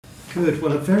Good.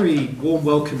 Well, a very warm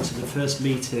welcome to the first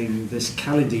meeting this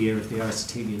calendar year of the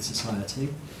Aristotelian Society.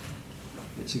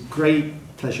 It's a great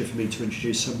pleasure for me to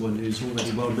introduce someone who's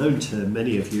already well known to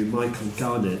many of you, Michael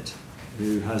Garnett,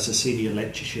 who has a senior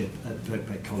lectureship at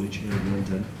Birkbeck College here in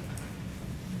London.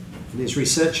 And his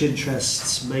research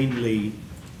interests mainly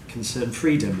concern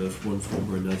freedom of one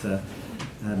form or another,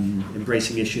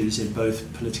 embracing issues in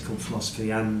both political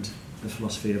philosophy and the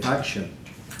philosophy of action.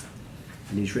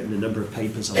 And he's written a number of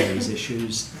papers on these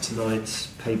issues, tonight's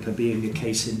paper being a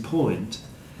case in point.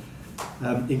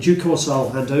 In due course,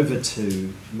 I'll hand over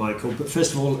to Michael, but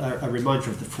first of all, a reminder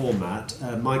of the format.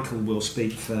 Michael will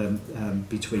speak for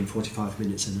between 45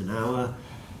 minutes and an hour.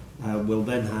 We'll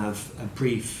then have a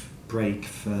brief break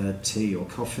for tea or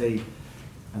coffee,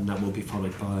 and that will be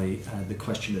followed by the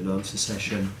question and answer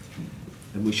session.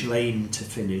 And we shall aim to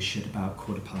finish at about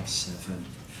 7:15.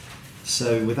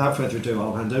 So without further ado,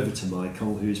 I'll hand over to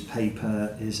Michael, whose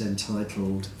paper is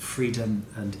entitled Freedom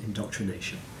and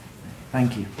Indoctrination.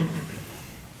 Thank you.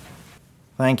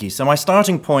 Thank you. So my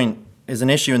starting point is an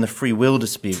issue in the free will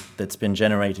dispute that's been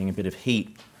generating a bit of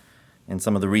heat in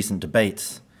some of the recent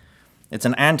debates. It's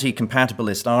an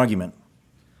anti-compatibilist argument.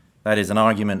 That is, an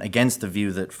argument against the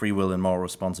view that free will and moral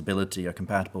responsibility are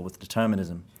compatible with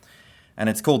determinism. And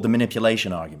it's called the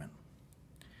manipulation argument.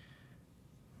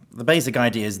 The basic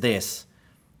idea is this.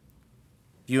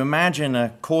 If you imagine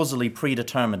a causally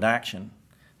predetermined action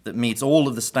that meets all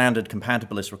of the standard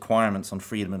compatibilist requirements on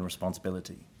freedom and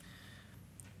responsibility,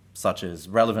 such as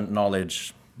relevant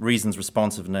knowledge, reasons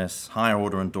responsiveness, higher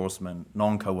order endorsement,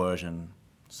 non-coercion,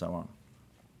 so on.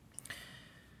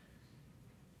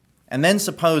 And then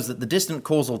suppose that the distant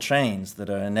causal chains that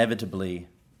are inevitably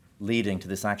leading to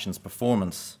this action's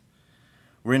performance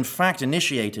were in fact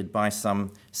initiated by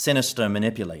some sinister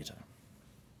manipulator.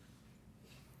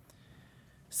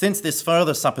 Since this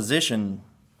further supposition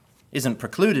isn't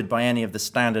precluded by any of the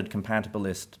standard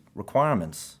compatibilist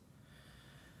requirements,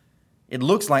 it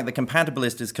looks like the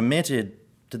compatibilist is committed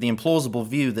to the implausible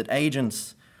view that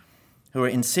agents who are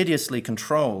insidiously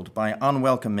controlled by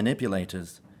unwelcome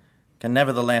manipulators can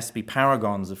nevertheless be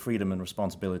paragons of freedom and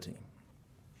responsibility.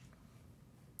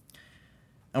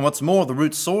 And what's more, the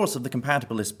root source of the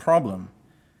compatibilist problem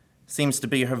seems to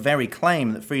be her very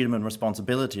claim that freedom and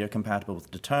responsibility are compatible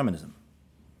with determinism.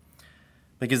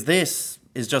 Because this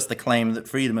is just the claim that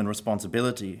freedom and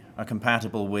responsibility are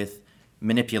compatible with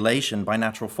manipulation by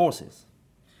natural forces.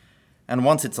 And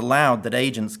once it's allowed that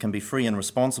agents can be free and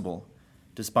responsible,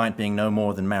 despite being no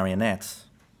more than marionettes,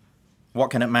 what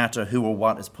can it matter who or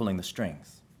what is pulling the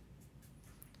strings?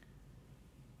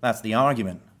 That's the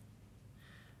argument.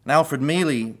 And Alfred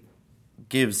Mealy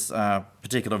gives a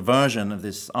particular version of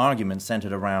this argument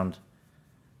centered around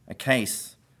a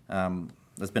case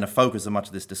that's been a focus of much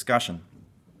of this discussion.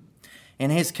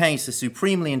 In his case, a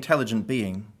supremely intelligent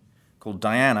being called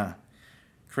Diana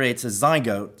creates a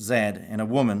zygote, Z, in a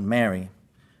woman, Mary,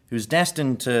 who's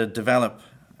destined to develop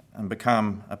and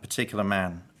become a particular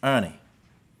man, Ernie.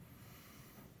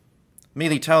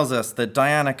 Mealy tells us that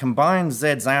Diana combines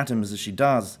Z's atoms as she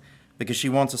does because she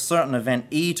wants a certain event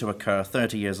E to occur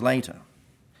 30 years later.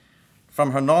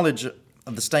 From her knowledge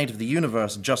of the state of the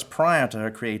universe just prior to her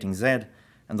creating Z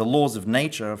and the laws of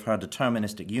nature of her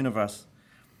deterministic universe,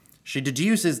 she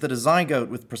deduces that a zygote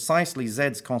with precisely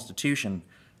Z's constitution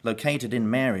located in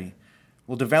Mary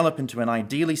will develop into an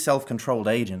ideally self-controlled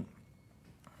agent,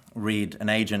 read an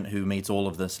agent who meets all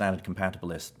of the standard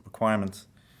compatibilist requirements,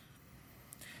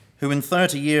 who in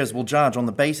 30 years will judge on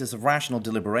the basis of rational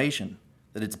deliberation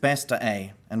that it's best to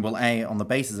A, and will A on the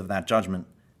basis of that judgment,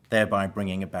 thereby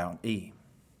bringing about E.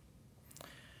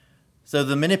 So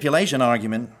the manipulation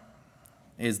argument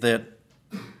is that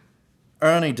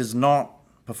Ernie does not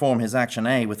perform his action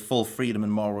A with full freedom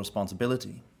and moral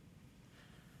responsibility.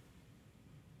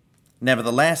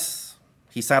 Nevertheless,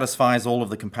 he satisfies all of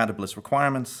the compatibilist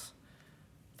requirements,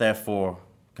 therefore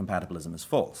compatibilism is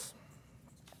false.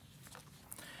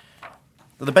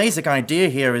 So the basic idea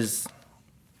here is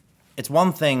it's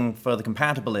one thing for the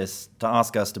compatibilists to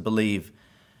ask us to believe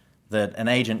that an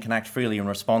agent can act freely and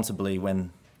responsibly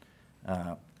when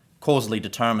causally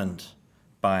determined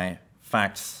by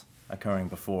facts occurring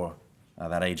before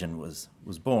that agent was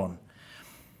born.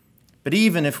 But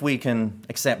even if we can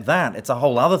accept that, it's a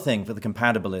whole other thing for the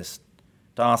compatibilist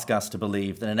to ask us to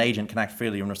believe that an agent can act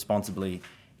freely and responsibly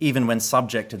even when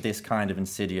subject to this kind of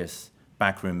insidious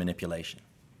backroom manipulation.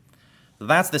 So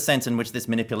that's the sense in which this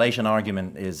manipulation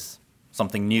argument is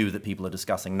something new that people are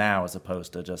discussing now as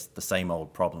opposed to just the same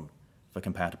old problem for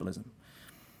compatibilism.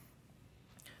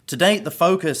 To date, the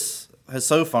focus has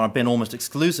so far been almost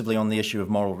exclusively on the issue of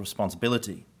moral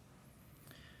responsibility.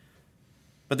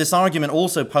 But this argument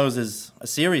also poses a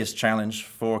serious challenge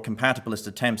for compatibilist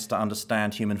attempts to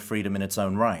understand human freedom in its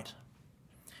own right.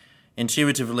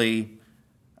 Intuitively,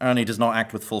 Ernie does not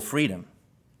act with full freedom,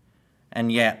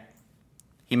 and yet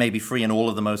he may be free in all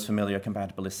of the most familiar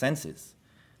compatibilist senses.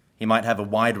 He might have a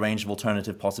wide range of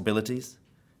alternative possibilities,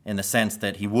 in the sense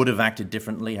that he would have acted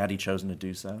differently had he chosen to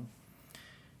do so.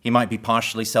 He might be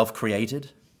partially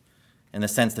self-created, in the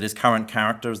sense that his current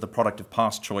character is the product of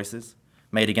past choices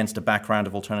made against a background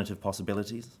of alternative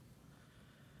possibilities.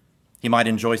 He might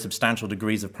enjoy substantial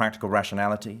degrees of practical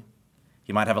rationality.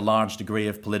 He might have a large degree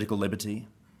of political liberty,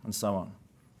 and so on.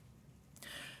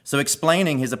 So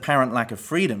explaining his apparent lack of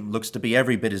freedom looks to be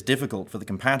every bit as difficult for the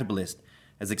compatibilist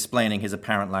as explaining his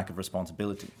apparent lack of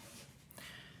responsibility.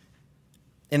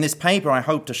 In this paper, I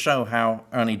hope to show how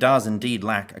Ernie does indeed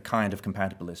lack a kind of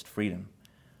compatibilist freedom,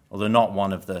 although not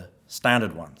one of the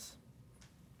standard ones.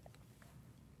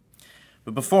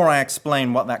 But before I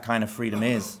explain what that kind of freedom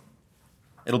is,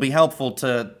 it'll be helpful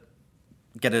to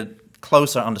get a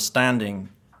closer understanding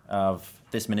of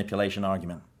this manipulation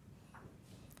argument.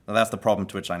 Now, that's the problem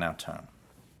to which I now turn.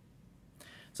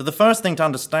 So the first thing to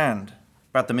understand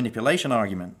about the manipulation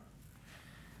argument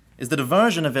is that a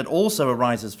version of it also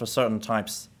arises for certain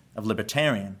types of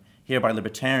libertarian. Here by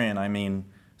libertarian, I mean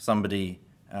somebody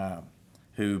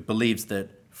who believes that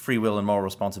free will and moral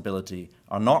responsibility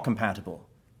are not compatible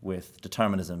with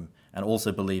determinism, and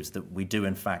also believes that we do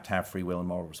in fact have free will and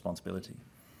moral responsibility.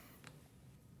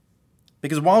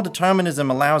 Because while determinism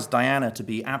allows Diana to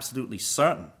be absolutely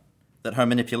certain that her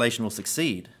manipulation will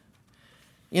succeed,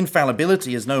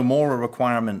 infallibility is no more a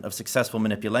requirement of successful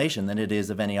manipulation than it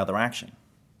is of any other action.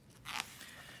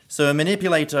 So a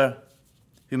manipulator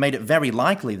who made it very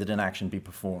likely that an action be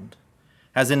performed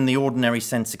has in the ordinary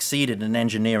sense succeeded in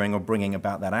engineering or bringing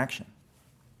about that action.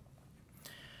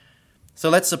 So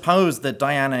let's suppose that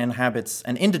Diana inhabits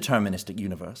an indeterministic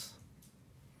universe,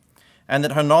 and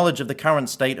that her knowledge of the current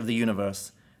state of the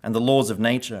universe and the laws of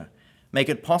nature make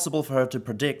it possible for her to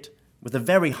predict with a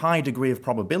very high degree of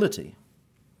probability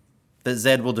that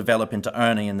Z will develop into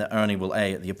Ernie and that Ernie will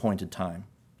A at the appointed time.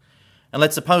 And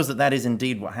let's suppose that that is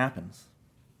indeed what happens.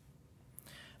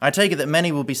 I take it that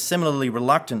many will be similarly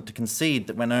reluctant to concede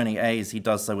that when Ernie A's, he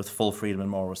does so with full freedom and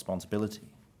moral responsibility.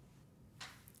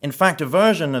 In fact, a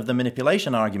version of the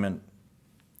manipulation argument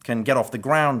can get off the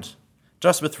ground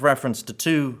just with reference to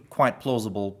two quite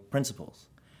plausible principles.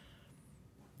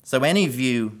 So any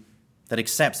view that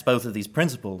accepts both of these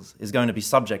principles is going to be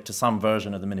subject to some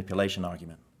version of the manipulation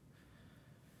argument.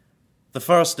 The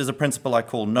first is a principle I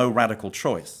call no radical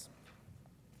choice.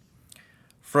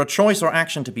 For a choice or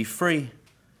action to be free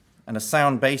and a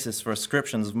sound basis for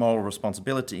ascriptions of moral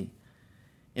responsibility,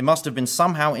 it must have been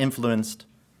somehow influenced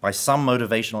by some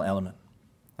motivational element.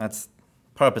 That's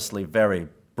purposely very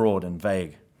broad and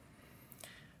vague.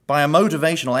 By a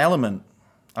motivational element,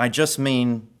 I just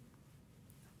mean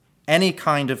any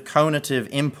kind of conative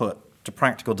input to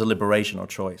practical deliberation or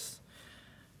choice.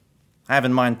 I have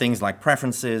in mind things like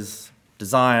preferences,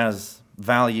 desires,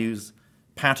 values,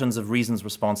 patterns of reason's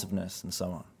responsiveness, and so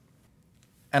on.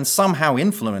 And somehow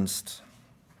influenced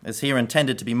is here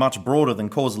intended to be much broader than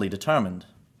causally determined,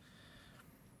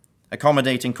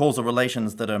 accommodating causal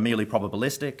relations that are merely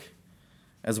probabilistic,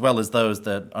 as well as those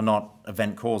that are not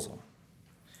event causal.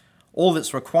 All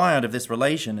that's required of this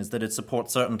relation is that it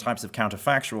supports certain types of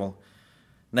counterfactual,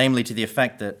 namely to the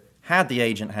effect that had the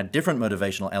agent had different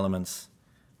motivational elements,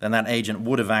 then that agent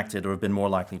would have acted or have been more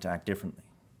likely to act differently.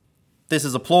 This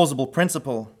is a plausible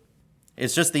principle.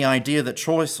 It's just the idea that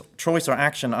choice or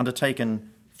action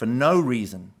undertaken for no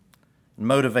reason,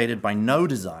 motivated by no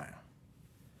desire,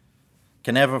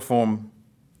 can never form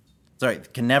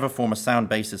a sound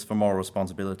basis for moral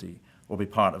responsibility or be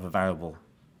part of a valuable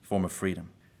form of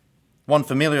freedom. One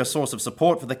familiar source of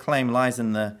support for the claim lies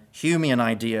in the Humean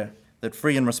idea that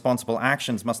free and responsible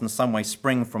actions must in some way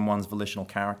spring from one's volitional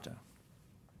character,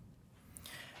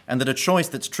 and that a choice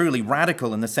that's truly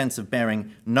radical in the sense of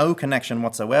bearing no connection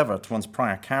whatsoever to one's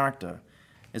prior character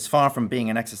is far from being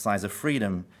an exercise of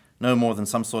freedom, no more than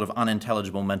some sort of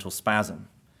unintelligible mental spasm,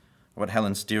 or what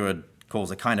Helen Stewart calls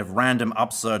a kind of random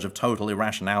upsurge of total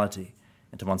irrationality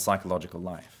into one's psychological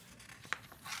life.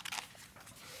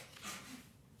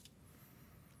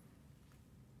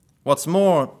 What's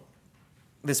more,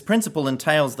 this principle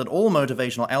entails that all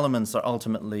motivational elements are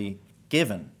ultimately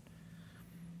given,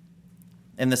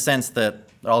 in the sense that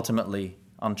they're ultimately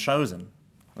unchosen.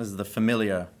 This is the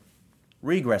familiar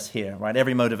regress here, right?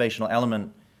 Every motivational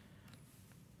element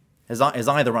is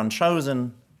either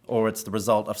unchosen or it's the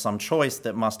result of some choice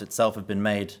that must itself have been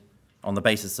made on the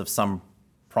basis of some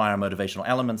prior motivational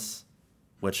elements,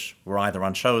 which were either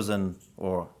unchosen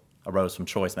or arose from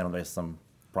choice made based on some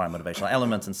prior motivational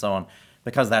elements and so on.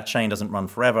 Because that chain doesn't run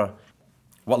forever,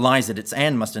 what lies at its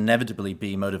end must inevitably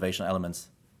be motivational elements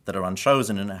that are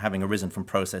unchosen and having arisen from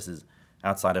processes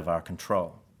outside of our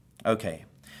control. Okay,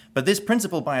 but this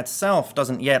principle by itself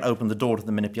doesn't yet open the door to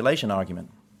the manipulation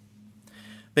argument,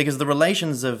 because the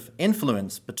relations of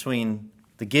influence between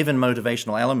the given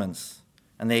motivational elements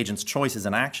and the agent's choices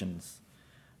and actions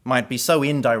might be so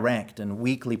indirect and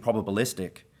weakly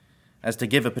probabilistic as to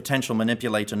give a potential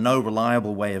manipulator no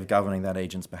reliable way of governing that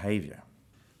agent's behavior.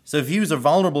 So views are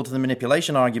vulnerable to the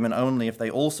manipulation argument only if they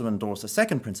also endorse a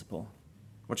second principle,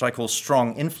 which I call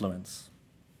strong influence.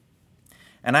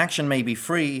 An action may be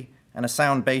free and a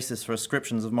sound basis for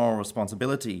ascriptions of moral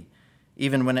responsibility,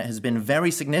 even when it has been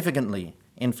very significantly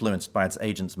influenced by its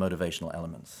agent's motivational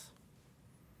elements.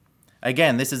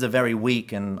 Again, this is a very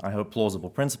weak and, I hope,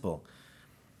 plausible principle.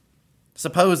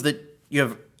 Suppose that you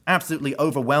have absolutely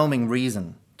overwhelming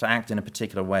reason to act in a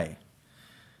particular way.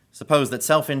 Suppose that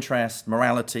self-interest,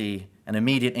 morality, and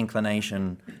immediate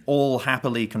inclination all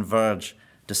happily converge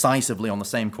decisively on the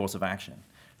same course of action,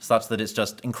 such that it's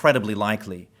just incredibly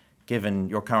likely, given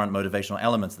your current motivational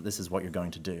elements, that this is what you're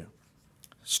going to do.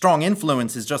 Strong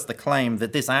influence is just the claim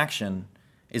that this action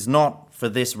is not for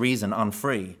this reason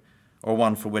unfree, or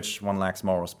one for which one lacks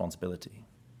moral responsibility.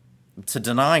 To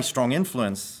deny strong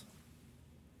influence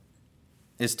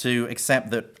is to accept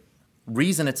that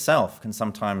reason itself can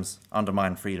sometimes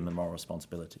undermine freedom and moral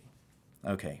responsibility.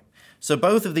 Okay, so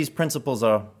both of these principles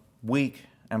are weak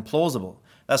and plausible.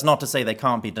 That's not to say they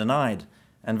can't be denied,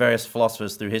 and various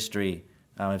philosophers through history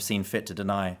have seen fit to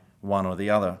deny one or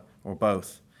the other, or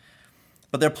both.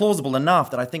 But they're plausible enough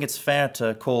that I think it's fair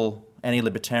to call any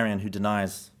libertarian who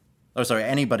denies,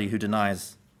 anybody who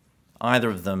denies either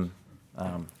of them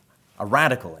a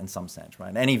radical in some sense,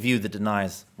 right? Any view that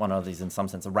denies one of these in some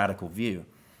sense a radical view.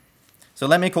 So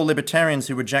let me call libertarians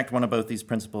who reject one or both these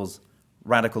principles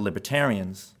radical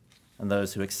libertarians, and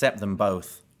those who accept them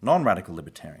both non-radical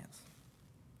libertarians.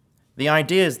 The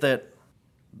idea is that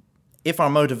if our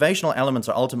motivational elements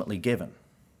are ultimately given,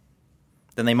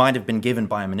 then they might have been given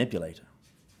by a manipulator.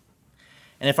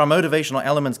 And if our motivational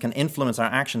elements can influence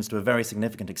our actions to a very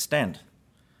significant extent,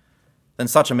 then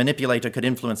such a manipulator could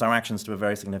influence our actions to a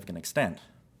very significant extent.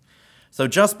 So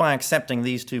just by accepting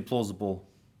these two plausible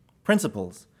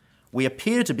principles, we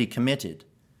appear to be committed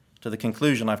to the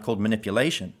conclusion I've called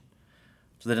manipulation,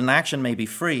 so that an action may be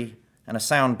free and a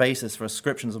sound basis for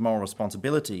ascriptions of moral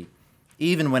responsibility,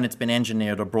 even when it's been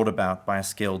engineered or brought about by a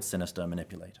skilled, sinister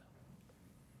manipulator.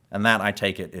 And that, I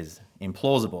take it, is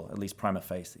implausible, at least prima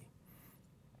facie.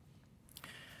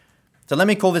 So let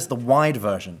me call this the wide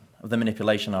version of the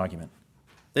manipulation argument.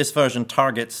 This version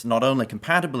targets not only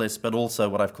compatibilists, but also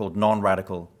what I've called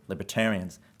non-radical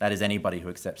libertarians, that is, anybody who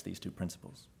accepts these two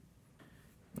principles.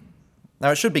 Now,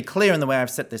 it should be clear in the way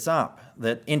I've set this up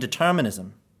that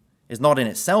indeterminism is not in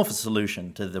itself a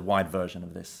solution to the wide version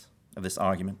of this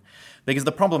argument, because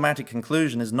the problematic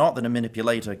conclusion is not that a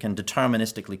manipulator can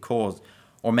deterministically cause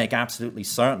or make absolutely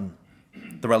certain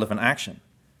the relevant action,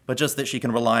 but just that she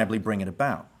can reliably bring it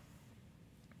about.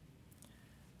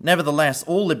 Nevertheless,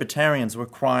 all libertarians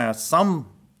require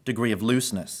some degree of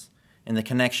looseness in the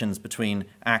connections between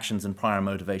actions and prior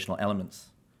motivational elements.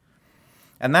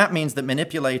 And that means that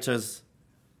manipulators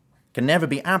can never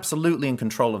be absolutely in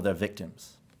control of their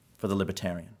victims for the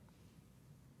libertarian.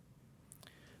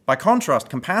 By contrast,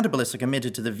 compatibilists are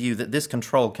committed to the view that this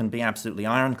control can be absolutely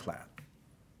ironclad.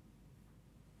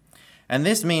 And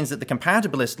this means that the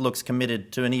compatibilist looks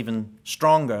committed to an even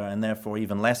stronger and therefore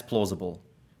even less plausible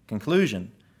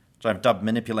conclusion, which I've dubbed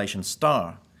manipulation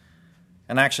star.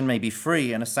 An action may be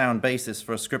free and a sound basis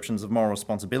for ascriptions of moral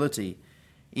responsibility,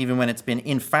 even when it's been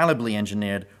infallibly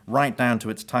engineered right down to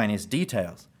its tiniest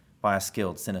details by a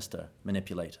skilled, sinister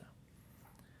manipulator.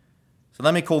 So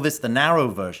let me call this the narrow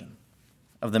version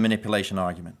of the manipulation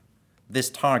argument. This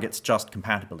targets just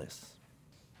compatibilists.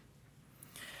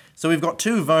 So we've got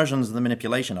two versions of the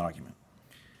manipulation argument.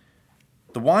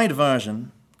 The wide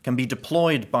version can be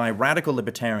deployed by radical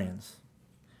libertarians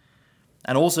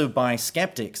and also by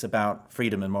skeptics about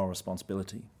freedom and moral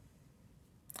responsibility.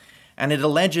 And it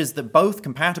alleges that both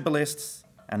compatibilists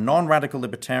and non-radical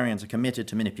libertarians are committed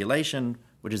to manipulation,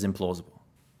 which is implausible.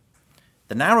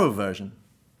 The narrow version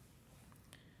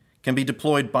can be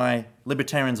deployed by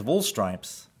libertarians of all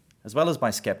stripes, as well as by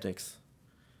skeptics,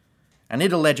 and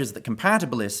it alleges that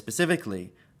compatibilists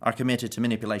specifically are committed to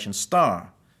manipulation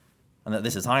star, and that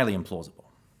this is highly implausible.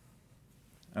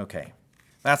 Okay,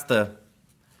 that's the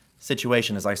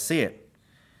situation as I see it.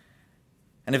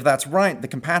 And if that's right, the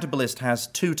compatibilist has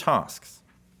two tasks.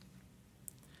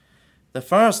 The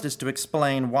first is to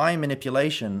explain why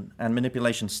manipulation and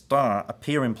manipulation star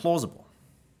appear implausible.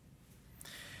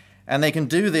 And they can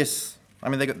do this,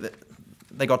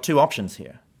 they got two options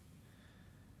here.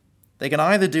 They can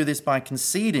either do this by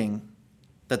conceding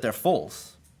that they're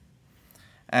false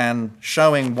and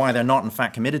showing why they're not in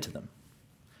fact committed to them.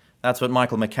 That's what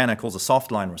Michael McKenna calls a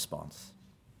soft line response.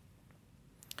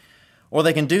 Or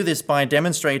they can do this by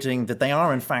demonstrating that they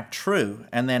are in fact true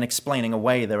and then explaining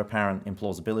away their apparent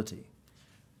implausibility.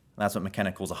 That's what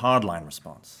McKenna calls a hardline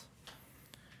response.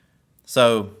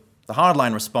 So the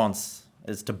hardline response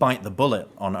is to bite the bullet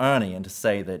on Ernie and to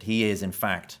say that he is in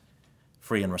fact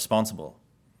free and responsible,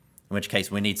 in which case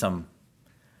we need some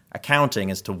accounting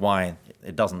as to why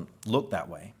it doesn't look that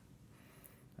way.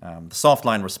 The soft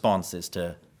line response is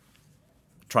to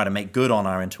try to make good on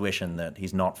our intuition that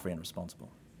he's not free and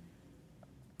responsible.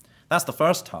 That's the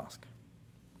first task.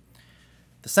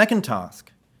 The second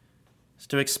task is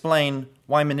to explain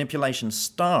why manipulation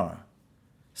star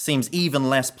seems even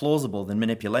less plausible than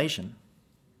manipulation,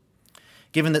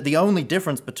 given that the only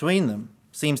difference between them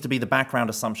seems to be the background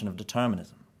assumption of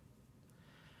determinism.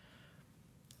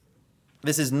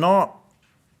 This is not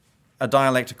a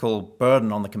dialectical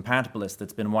burden on the compatibilist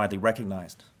that's been widely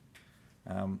recognized.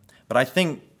 But I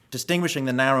think distinguishing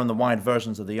the narrow and the wide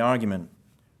versions of the argument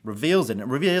reveals it, and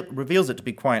it reveals it to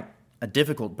be quite a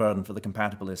difficult burden for the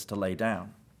compatibilist to lay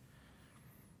down.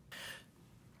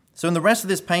 So in the rest of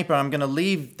this paper, I'm going to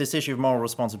leave this issue of moral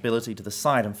responsibility to the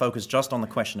side and focus just on the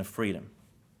question of freedom.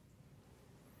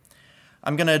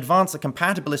 I'm going to advance a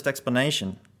compatibilist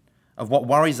explanation of what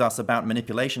worries us about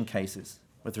manipulation cases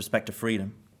with respect to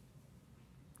freedom.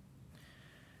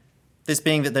 This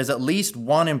being that there's at least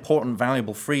one important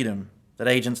valuable freedom that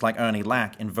agents like Ernie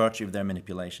lack in virtue of their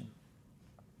manipulation.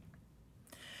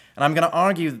 And I'm going to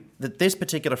argue that this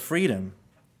particular freedom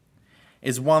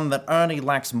is one that Ernie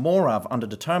lacks more of under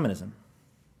determinism,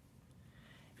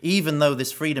 even though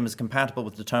this freedom is compatible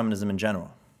with determinism in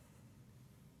general.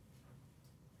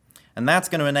 And that's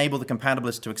going to enable the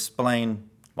compatibilist to explain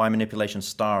why manipulation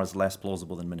star is less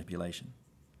plausible than manipulation.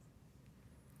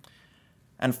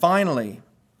 And finally,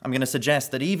 I'm going to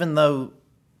suggest that even though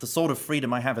the sort of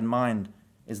freedom I have in mind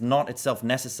is not itself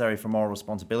necessary for moral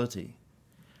responsibility,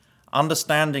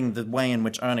 understanding the way in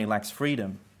which Ernie lacks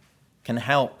freedom can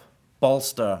help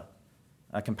bolster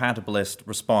a compatibilist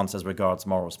response as regards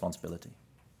moral responsibility.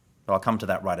 But I'll come to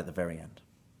that right at the very end.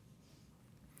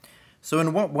 So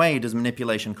in what way does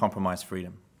manipulation compromise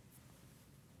freedom?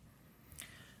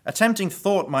 A tempting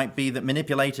thought might be that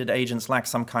manipulated agents lack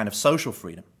some kind of social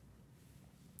freedom,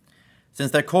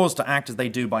 since they're caused to act as they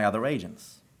do by other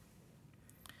agents.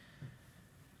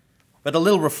 But a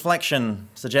little reflection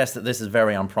suggests that this is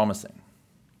very unpromising,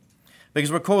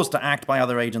 because we're caused to act by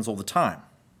other agents all the time,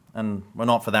 and we're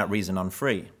not for that reason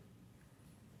unfree.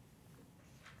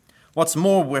 What's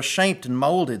more, we're shaped and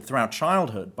molded throughout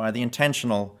childhood by the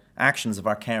intentional actions of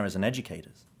our carers and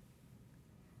educators.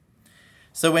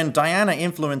 So when Diana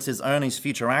influences Ernie's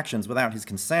future actions without his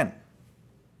consent,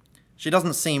 she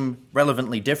doesn't seem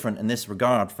relevantly different in this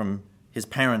regard from his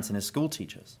parents and his school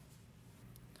teachers.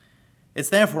 It's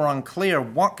therefore unclear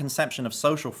what conception of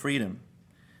social freedom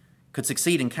could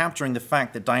succeed in capturing the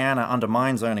fact that Diana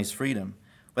undermines Ernie's freedom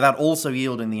without also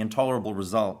yielding the intolerable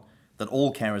result that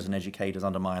all carers and educators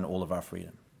undermine all of our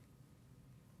freedom.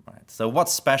 Right. So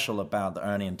what's special about the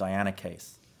Ernie and Diana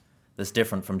case that's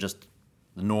different from just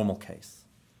the normal case?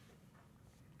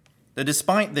 That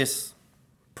despite this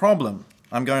problem,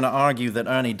 I'm going to argue that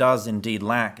Ernie does indeed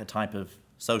lack a type of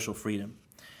social freedom.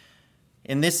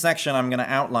 In this section, I'm going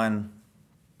to outline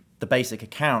the basic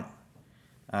account,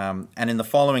 and in the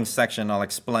following section, I'll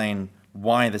explain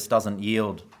why this doesn't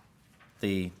yield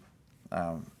the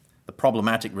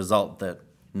problematic result that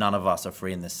none of us are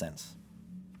free in this sense.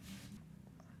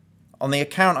 On the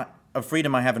account of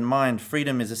freedom I have in mind,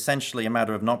 freedom is essentially a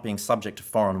matter of not being subject to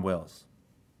foreign wills.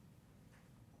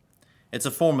 It's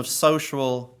a form of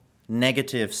social,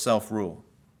 negative self-rule.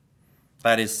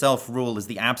 That is, self-rule is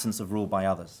the absence of rule by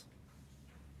others.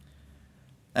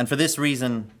 And for this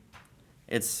reason,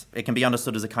 it can be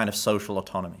understood as a kind of social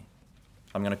autonomy.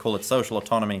 I'm going to call it social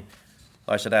autonomy.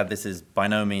 I should add, this is by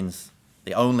no means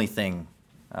the only thing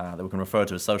that we can refer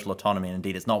to as social autonomy, and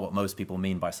indeed it's not what most people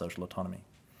mean by social autonomy.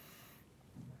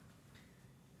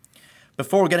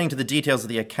 Before getting to the details of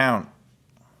the account,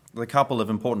 a couple of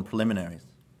important preliminaries.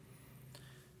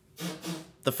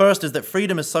 The first is that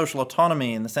freedom as social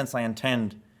autonomy, in the sense I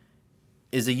intend,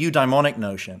 is a eudaimonic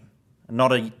notion,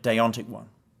 not a deontic one.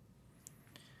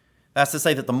 That's to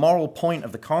say that the moral point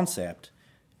of the concept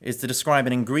is to describe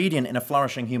an ingredient in a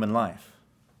flourishing human life,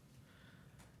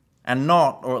 and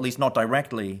not, or at least not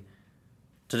directly,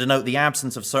 to denote the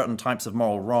absence of certain types of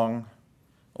moral wrong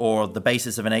or the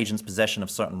basis of an agent's possession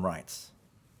of certain rights.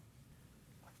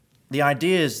 The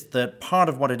idea is that part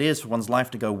of what it is for one's life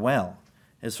to go well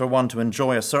is for one to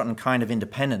enjoy a certain kind of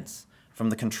independence from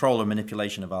the control or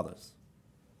manipulation of others.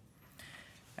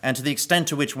 And to the extent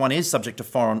to which one is subject to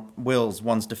foreign wills,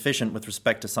 one's deficient with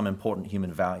respect to some important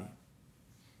human value.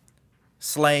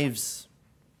 Slaves,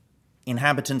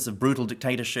 inhabitants of brutal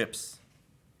dictatorships,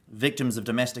 victims of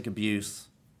domestic abuse,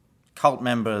 cult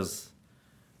members,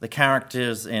 the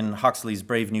characters in Huxley's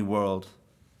Brave New World,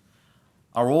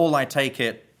 are all, I take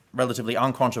it, relatively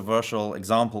uncontroversial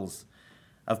examples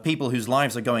of people whose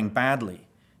lives are going badly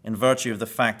in virtue of the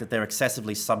fact that they're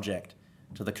excessively subject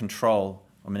to the control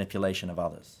or manipulation of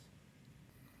others.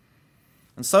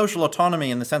 And social autonomy,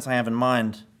 in the sense I have in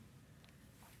mind,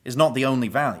 is not the only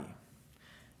value,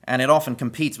 and it often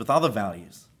competes with other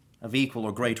values of equal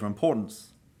or greater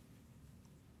importance,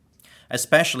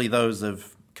 especially those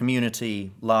of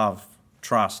community, love,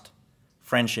 trust,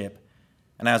 friendship,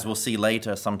 and as we'll see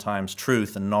later, sometimes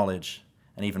truth and knowledge,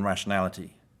 and even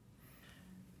rationality.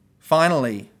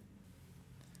 Finally,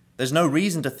 there's no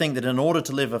reason to think that in order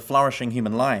to live a flourishing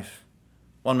human life,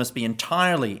 one must be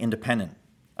entirely independent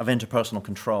of interpersonal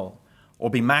control or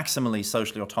be maximally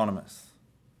socially autonomous.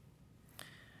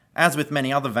 As with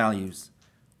many other values,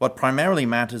 what primarily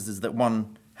matters is that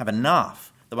one have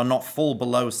enough, that one not fall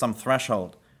below some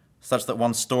threshold such that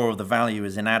one's store of the value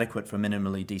is inadequate for a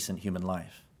minimally decent human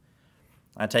life.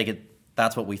 I take it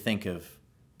that's what we think of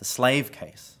the slave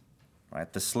case,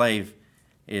 right? The slave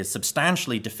is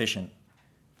substantially deficient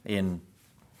in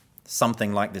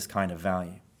something like this kind of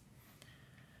value.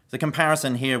 The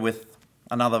comparison here with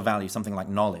another value, something like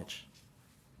knowledge,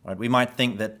 right? We might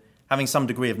think that having some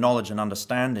degree of knowledge and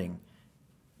understanding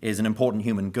is an important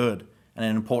human good and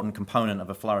an important component of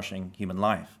a flourishing human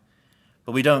life.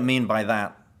 But we don't mean by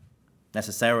that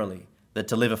necessarily that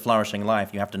to live a flourishing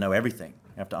life you have to know everything,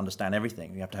 you have to understand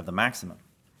everything, you have to have the maximum.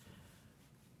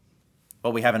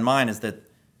 What we have in mind is that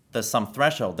there's some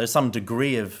threshold, there's some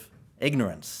degree of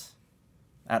ignorance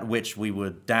at which we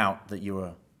would doubt that you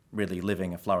are really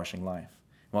living a flourishing life.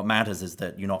 What matters is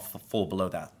that you not fall below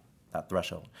that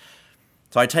threshold.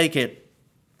 So I take it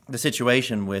the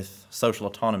situation with social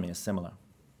autonomy is similar.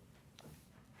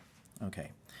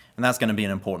 Okay, and that's going to be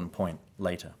an important point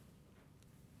later.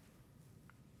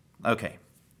 Okay,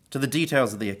 to the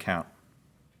details of the account.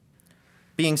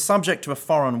 Being subject to a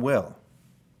foreign will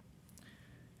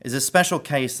is a special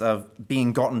case of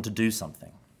being gotten to do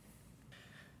something.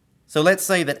 So let's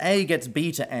say that A gets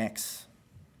B to X,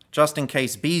 just in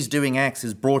case B's doing X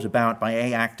is brought about by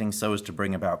A acting so as to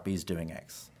bring about B's doing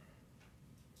X.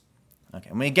 Okay,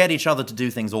 and we get each other to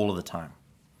do things all of the time.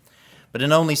 But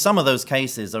in only some of those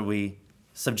cases are we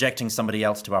subjecting somebody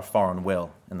else to our foreign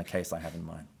will, in the case I have in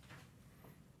mind.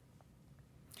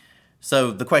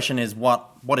 So the question is,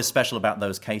 what is special about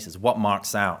those cases? What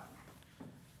marks out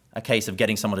a case of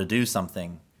getting someone to do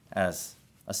something as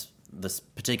this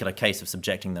particular case of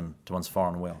subjecting them to one's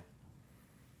foreign will?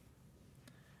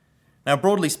 Now,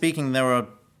 broadly speaking, there are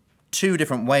two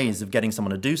different ways of getting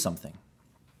someone to do something.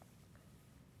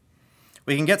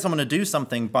 We can get someone to do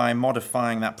something by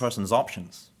modifying that person's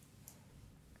options,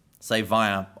 say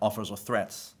via offers or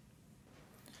threats.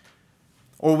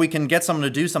 Or we can get someone to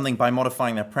do something by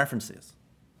modifying their preferences,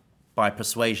 by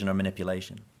persuasion or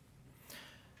manipulation.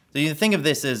 So you think of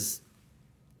this as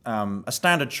a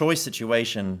standard choice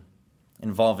situation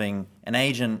involving an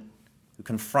agent who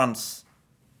confronts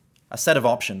a set of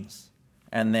options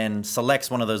and then selects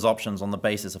one of those options on the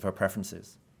basis of her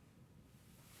preferences.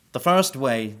 The first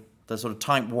way, the sort of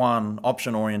type 1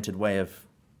 option-oriented way of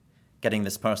getting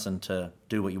this person to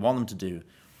do what you want them to do,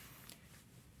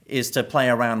 is to play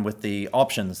around with the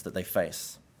options that they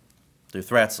face through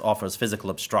threats, offers, physical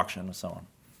obstruction, and so on.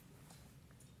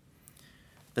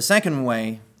 The second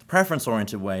way, the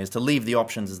preference-oriented way, is to leave the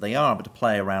options as they are, but to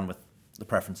play around with the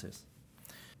preferences.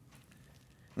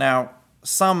 Now,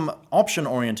 some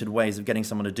option-oriented ways of getting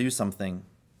someone to do something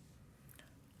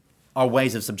are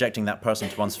ways of subjecting that person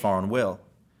to one's foreign will,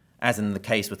 as in the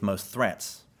case with most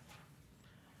threats.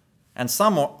 And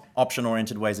some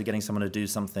option-oriented ways of getting someone to do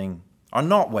something are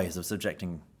not ways of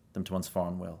subjecting them to one's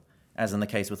foreign will, as in the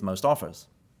case with most offers.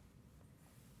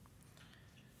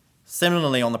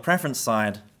 Similarly, on the preference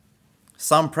side,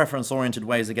 some preference-oriented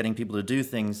ways of getting people to do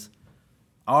things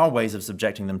are ways of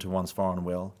subjecting them to one's foreign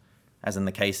will, as in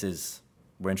the cases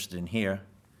we're interested in here.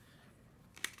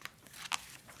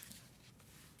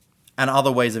 And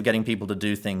other ways of getting people to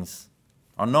do things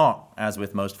are not, as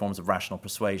with most forms of rational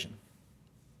persuasion.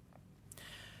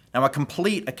 Now, a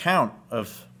complete account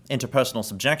of interpersonal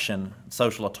subjection,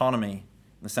 social autonomy,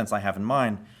 the sense I have in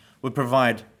mind, would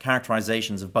provide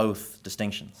characterizations of both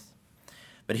distinctions.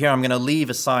 But here I'm going to leave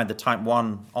aside the type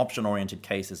 1 option-oriented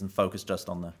cases and focus just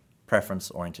on the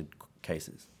preference-oriented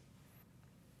cases.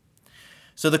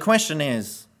 So the question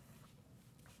is,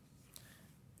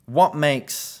 what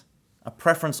makes a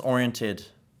preference-oriented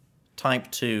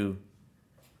type 2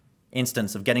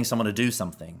 instance of getting someone to do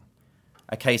something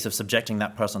a case of subjecting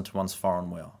that person to one's foreign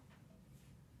will?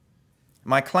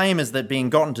 My claim is that being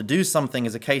gotten to do something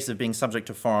is a case of being subject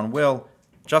to foreign will,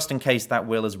 just in case that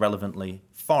will is relevantly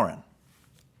foreign.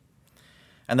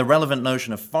 And the relevant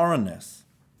notion of foreignness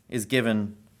is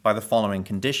given by the following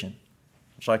condition,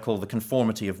 which I call the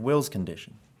conformity of wills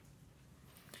condition.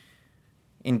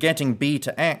 In getting B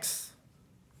to X,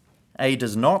 A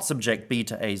does not subject B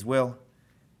to A's will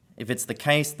if it's the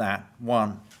case that,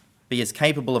 1, B is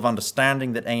capable of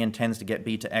understanding that A intends to get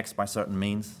B to X by certain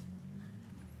means,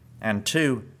 and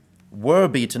 2, were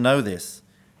B to know this,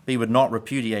 B would not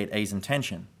repudiate A's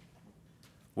intention,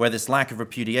 where this lack of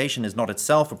repudiation is not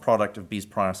itself a product of B's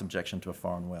prior subjection to a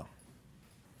foreign will.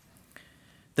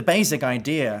 The basic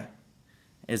idea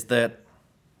is that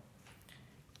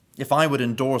if I would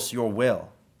endorse your will,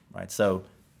 right, so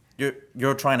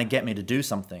you're trying to get me to do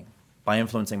something by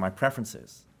influencing my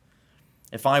preferences.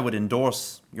 If I would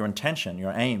endorse your intention,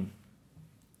 your aim,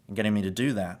 in getting me to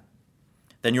do that,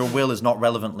 then your will is not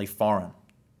relevantly foreign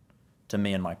to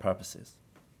me and my purposes.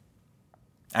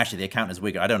 Actually, the account is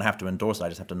weaker. I don't have to endorse it, I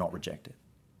just have to not reject it.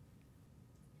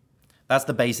 That's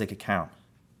the basic account.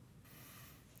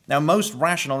 Now, most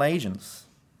rational agents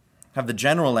have the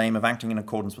general aim of acting in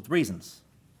accordance with reasons.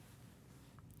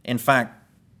 In fact,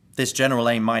 this general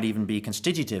aim might even be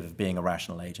constitutive of being a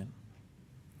rational agent.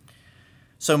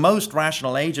 So most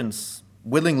rational agents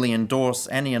willingly endorse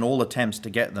any and all attempts to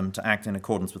get them to act in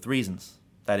accordance with reasons,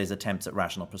 that is, attempts at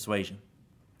rational persuasion.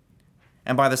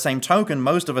 And by the same token,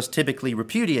 most of us typically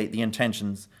repudiate the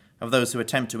intentions of those who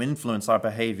attempt to influence our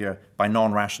behavior by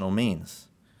non-rational means.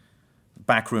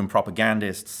 Backroom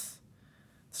propagandists,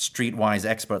 streetwise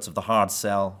experts of the hard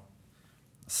sell,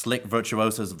 slick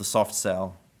virtuosos of the soft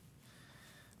sell,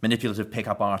 manipulative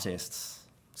pickup artists,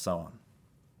 so on.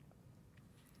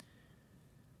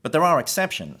 But there are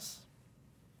exceptions.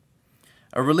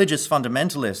 A religious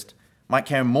fundamentalist might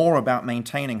care more about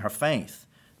maintaining her faith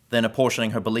than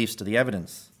apportioning her beliefs to the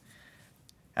evidence,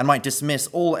 and might dismiss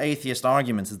all atheist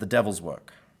arguments as the devil's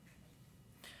work.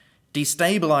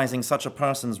 Destabilizing such a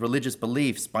person's religious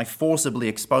beliefs by forcibly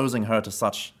exposing her to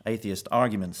such atheist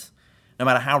arguments, no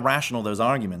matter how rational those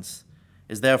arguments,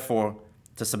 is therefore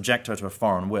to subject her to a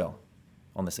foreign will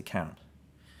on this account.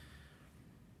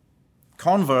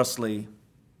 Conversely,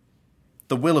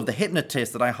 the will of the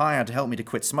hypnotist that I hired to help me to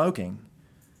quit smoking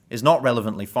is not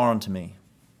relevantly foreign to me,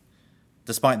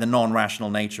 despite the non-rational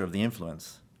nature of the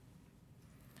influence.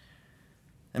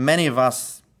 And many of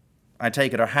us, I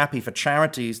take it, are happy for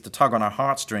charities to tug on our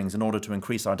heartstrings in order to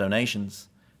increase our donations,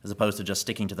 as opposed to just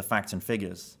sticking to the facts and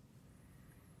figures.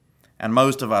 And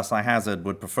most of us, I hazard,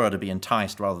 would prefer to be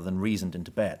enticed rather than reasoned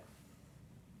into bed.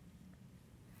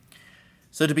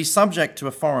 So to be subject to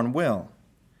a foreign will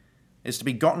is to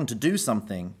be gotten to do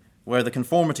something where the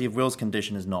conformity of wills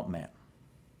condition is not met.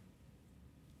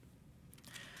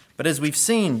 But as we've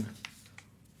seen,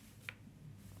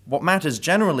 what matters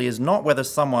generally is not whether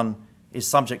someone is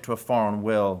subject to a foreign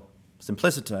will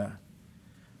simpliciter,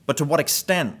 but to what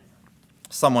extent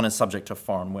someone is subject to a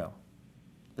foreign will.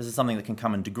 This is something that can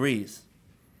come in degrees.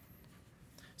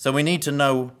 So we need to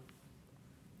know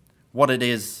what it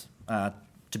is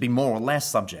to be more or less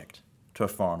subject to a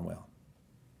foreign will.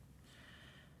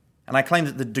 And I claim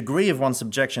that the degree of one's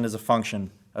subjection is a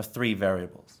function of 3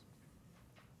 variables.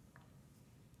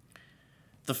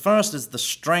 The first is the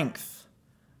strength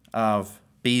of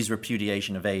B's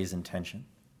repudiation of A's intention.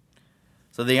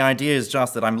 So the idea is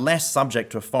just that I'm less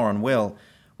subject to a foreign will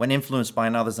when influenced by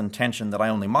another's intention that I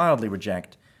only mildly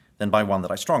reject than by one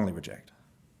that I strongly reject.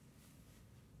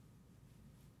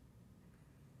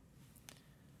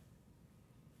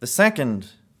 The second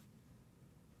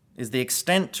is the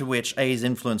extent to which A's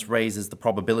influence raises the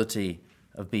probability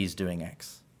of B's doing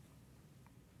X.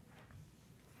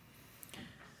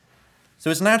 So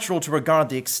it's natural to regard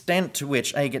the extent to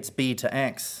which A gets B to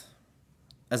X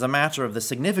as a matter of the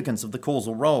significance of the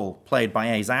causal role played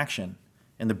by A's action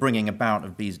in the bringing about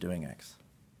of B's doing X.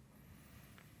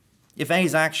 If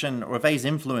A's action or if A's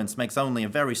influence makes only a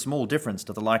very small difference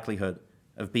to the likelihood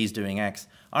of B's doing X,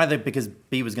 either because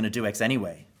B was going to do X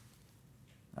anyway,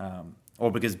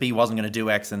 or because B wasn't going to do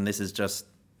X and this has just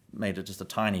made it just a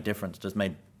tiny difference, just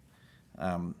made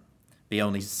B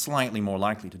only slightly more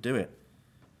likely to do it,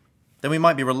 then we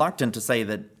might be reluctant to say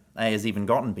that A has even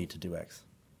gotten B to do X.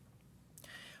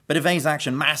 But if A's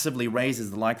action massively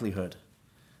raises the likelihood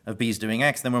of B's doing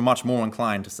X, then we're much more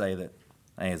inclined to say that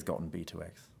A has gotten B to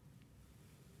X.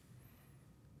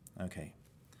 Okay.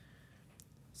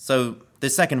 So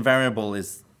this second variable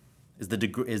is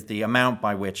the amount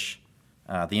by which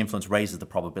the influence raises the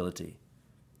probability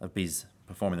of B's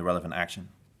performing the relevant action.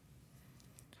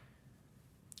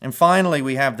 And finally,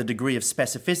 we have the degree of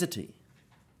specificity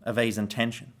of A's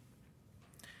intention.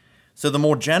 So the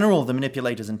more general the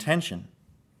manipulator's intention,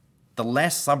 the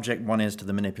less subject one is to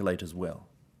the manipulator's will.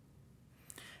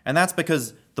 And that's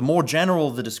because the more general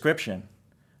the description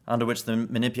under which the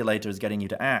manipulator is getting you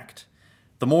to act,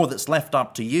 the more that's left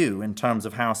up to you in terms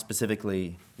of how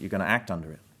specifically you're going to act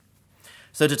under it.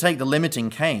 So to take the limiting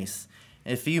case,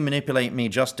 if you manipulate me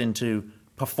just into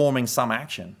performing some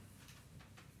action,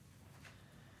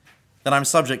 then I'm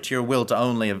subject to your will to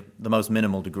only the most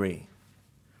minimal degree.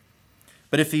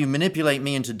 But if you manipulate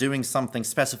me into doing something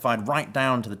specified right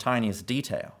down to the tiniest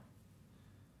detail,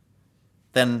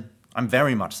 then I'm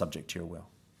very much subject to your will.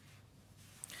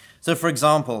 So for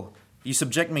example, you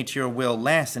subject me to your will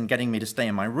less in getting me to stay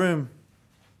in my room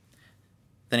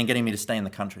than in getting me to stay in the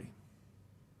country.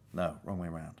 No, wrong way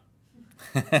around.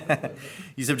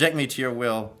 You subject me to your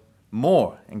will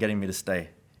more in getting me to stay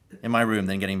in my room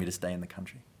than getting me to stay in the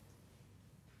country.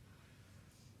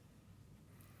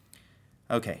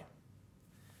 Okay.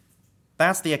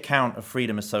 That's the account of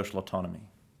freedom as social autonomy.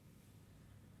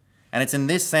 And it's in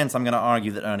this sense I'm going to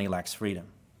argue that Ernie lacks freedom.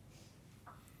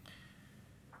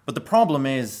 But the problem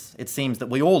is, it seems that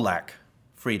we all lack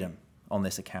freedom on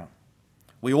this account.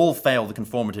 We all fail the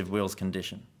conformative will's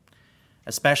condition,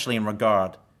 especially in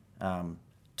regard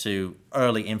to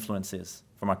early influences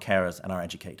from our carers and our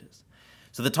educators.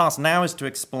 So the task now is to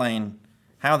explain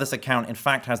how this account in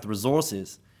fact has the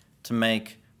resources to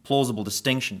make plausible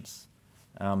distinctions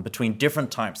between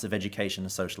different types of education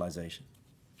and socialization,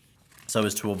 so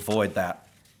as to avoid that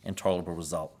intolerable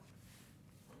result.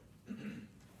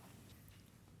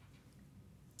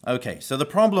 Okay, so the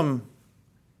problem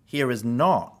here is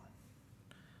not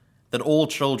that all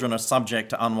children are subject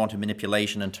to unwanted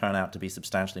manipulation and turn out to be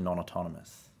substantially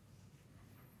non-autonomous.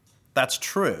 That's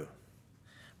true,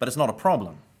 but it's not a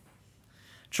problem.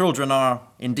 Children are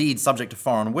indeed subject to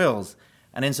foreign wills,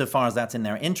 and insofar as that's in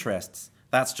their interests,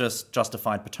 that's just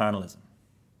justified paternalism.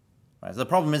 Right? So the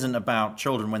problem isn't about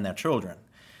children when they're children.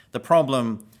 The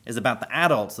problem is about the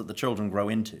adults that the children grow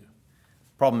into.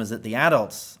 The problem is that the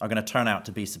adults are going to turn out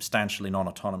to be substantially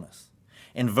non-autonomous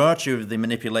in virtue of the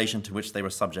manipulation to which they were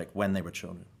subject when they were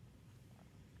children.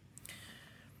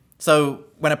 So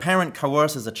when a parent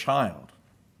coerces a child,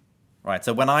 right?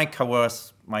 So when I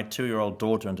coerce my 2-year-old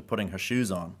daughter into putting her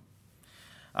shoes on,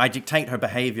 I dictate her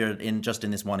behavior in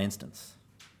this one instance.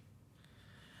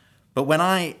 But when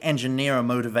I engineer a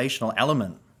motivational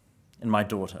element in my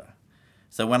daughter,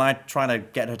 so when I try to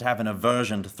get her to have an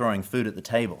aversion to throwing food at the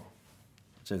table,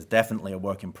 which is definitely a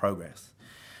work in progress,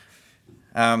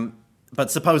 but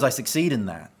suppose I succeed in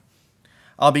that,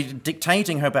 I'll be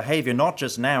dictating her behavior not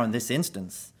just now in this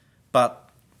instance, but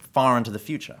far into the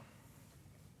future.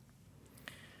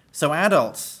 So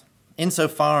adults,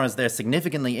 insofar as they're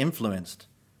significantly influenced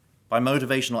by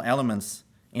motivational elements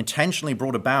intentionally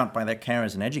brought about by their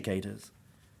carers and educators,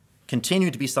 continue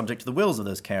to be subject to the wills of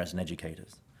those carers and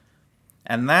educators.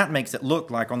 And that makes it look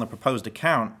like on the proposed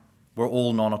account, we're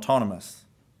all non-autonomous,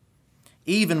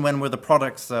 even when we're the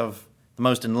products of the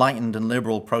most enlightened and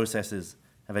liberal processes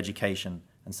of education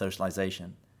and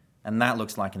socialization. And that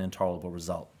looks like an intolerable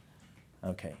result.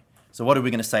 Okay, so what are we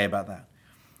going to say about that?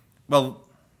 Well,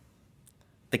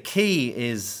 the key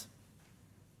is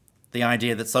the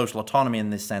idea that social autonomy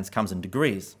in this sense comes in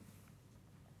degrees.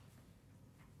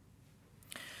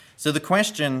 So the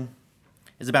question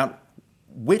is about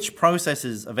which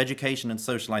processes of education and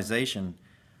socialization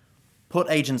put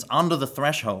agents under the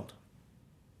threshold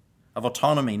of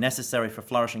autonomy necessary for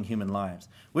flourishing human lives.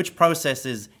 Which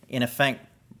processes, in effect,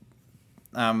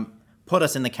 put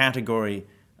us in the category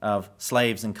of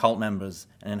slaves and cult members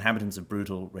and inhabitants of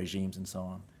brutal regimes and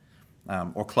so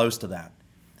on, or close to that.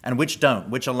 And which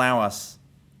don't, which allow us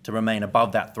to remain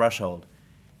above that threshold,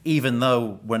 even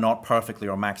though we're not perfectly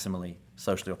or maximally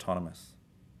socially autonomous.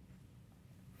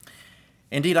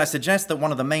 Indeed, I suggest that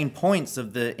one of the main points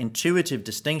of the intuitive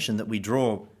distinction that we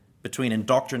draw between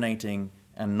indoctrinating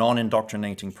and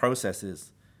non-indoctrinating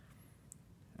processes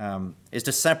is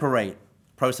to separate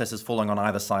processes falling on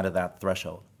either side of that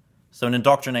threshold. So an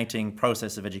indoctrinating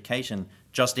process of education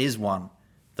just is one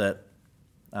that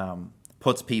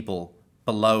puts people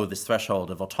below this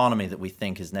threshold of autonomy that we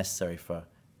think is necessary for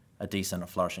a decent or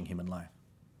flourishing human life.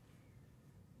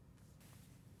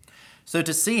 So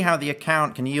to see how the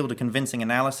account can yield a convincing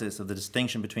analysis of the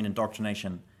distinction between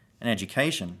indoctrination and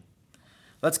education,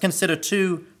 let's consider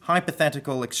two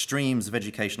hypothetical extremes of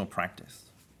educational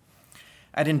practice.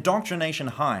 At indoctrination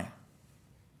high,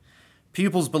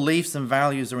 pupils' beliefs and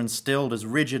values are instilled as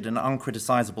rigid and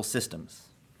uncriticizable systems,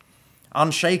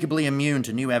 unshakably immune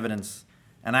to new evidence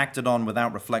and acted on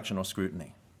without reflection or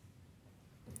scrutiny.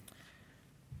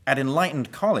 At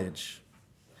enlightened college,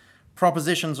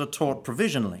 propositions are taught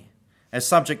provisionally as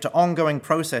subject to ongoing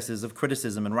processes of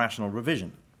criticism and rational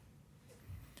revision.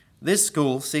 This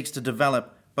school seeks to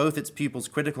develop both its pupils'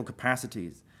 critical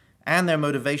capacities and their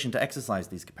motivation to exercise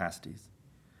these capacities,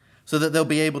 so that they'll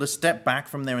be able to step back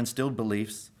from their instilled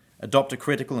beliefs, adopt a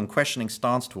critical and questioning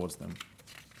stance towards them,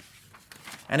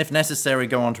 and if necessary,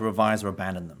 go on to revise or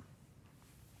abandon them.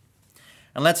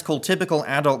 And let's call typical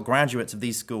adult graduates of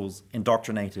these schools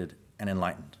indoctrinated and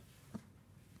enlightened.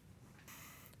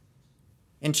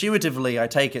 Intuitively, I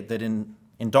take it that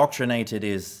indoctrinated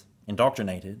is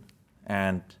indoctrinated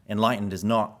and enlightened is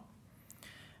not,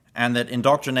 and that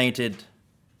indoctrinated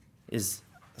is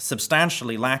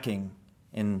substantially lacking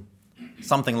in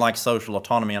something like social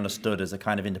autonomy understood as a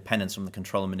kind of independence from the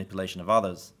control and manipulation of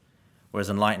others, whereas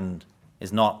enlightened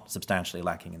is not substantially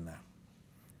lacking in that.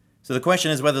 So the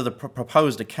question is whether the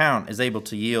proposed account is able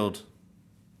to yield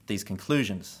these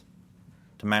conclusions,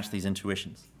 to match these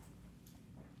intuitions.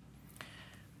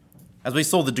 As we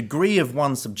saw, the degree of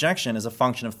one's subjection is a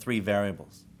function of three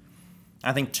variables.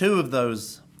 I think two of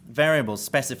those variables,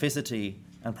 specificity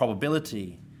and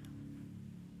probability,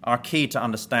 are key to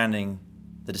understanding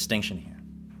the distinction here.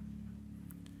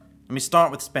 Let me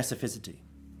start with specificity.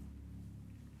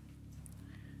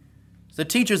 So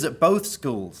teachers at both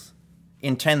schools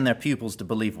intend their pupils to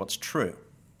believe what's true.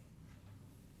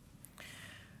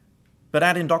 But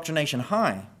at indoctrination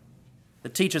high, the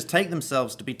teachers take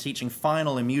themselves to be teaching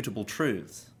final immutable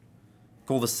truths.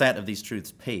 Call the set of these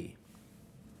truths P.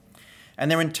 And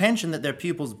their intention that their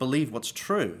pupils believe what's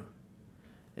true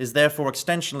is therefore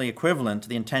extensionally equivalent to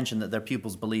the intention that their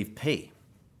pupils believe P.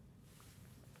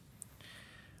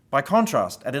 By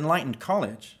contrast, at enlightened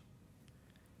college,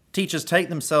 teachers take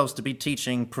themselves to be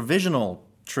teaching provisional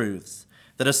truths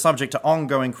that are subject to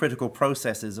ongoing critical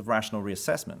processes of rational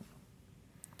reassessment.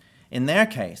 In their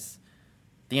case,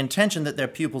 the intention that their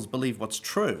pupils believe what's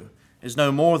true is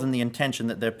no more than the intention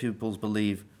that their pupils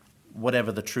believe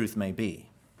whatever the truth may be.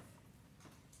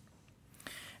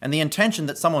 And the intention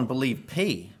that someone believe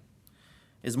P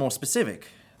is more specific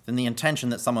than the intention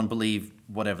that someone believe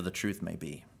whatever the truth may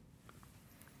be.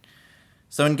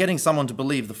 So in getting someone to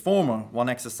believe the former, one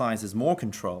exercises more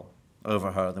control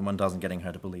over her than one does in getting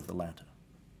her to believe the latter.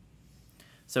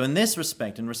 So in this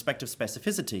respect, in respect of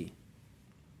specificity,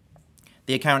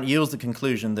 the account yields the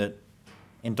conclusion that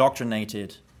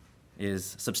indoctrinated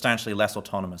is substantially less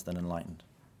autonomous than enlightened.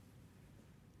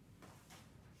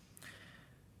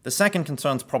 The second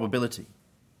concerns probability.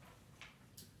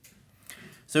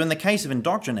 So in the case of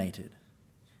indoctrinated,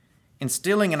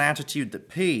 instilling an attitude that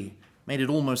P made it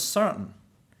almost certain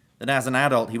that as an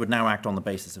adult he would now act on the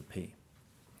basis of P,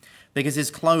 because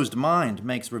his closed mind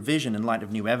makes revision in light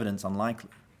of new evidence unlikely.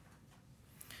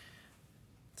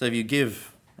 So if you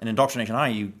give an indoctrination high,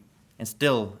 you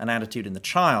instill an attitude in the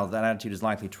child, that attitude is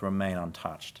likely to remain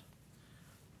untouched.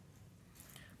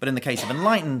 But in the case of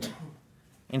enlightened,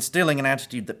 instilling an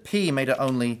attitude that P made it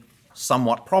only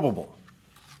somewhat probable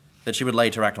that she would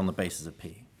later act on the basis of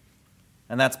P.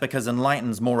 And that's because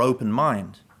enlightened's more open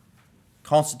mind,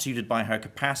 constituted by her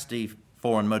capacity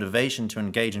for and motivation to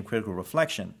engage in critical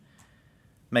reflection,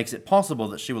 makes it possible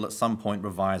that she will at some point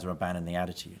revise or abandon the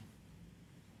attitude.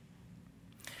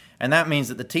 And that means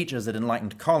that the teachers at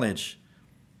enlightened college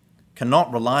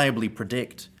cannot reliably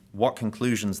predict what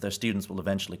conclusions their students will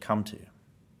eventually come to.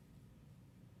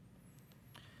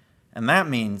 And that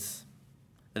means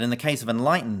that in the case of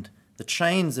enlightened, the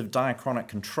chains of diachronic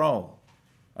control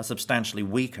are substantially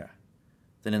weaker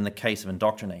than in the case of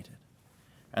indoctrinated,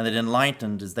 and that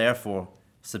enlightened is therefore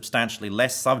substantially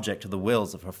less subject to the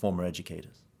wills of her former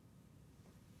educators.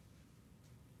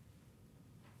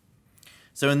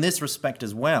 So in this respect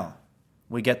as well,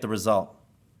 we get the result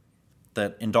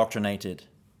that indoctrinated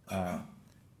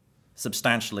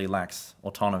substantially lacks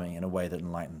autonomy in a way that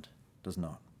enlightened does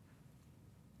not.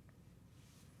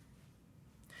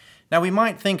 Now we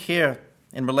might think here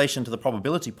in relation to the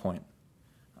probability point,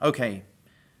 okay,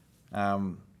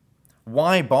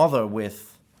 why bother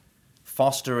with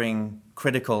fostering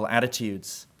critical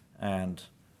attitudes and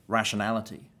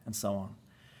rationality and so on?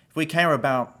 If we care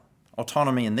about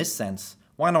autonomy in this sense,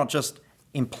 why not just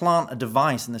implant a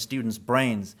device in the students'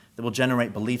 brains that will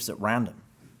generate beliefs at random?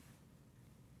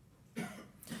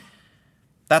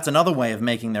 That's another way of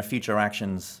making their future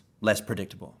actions less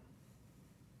predictable.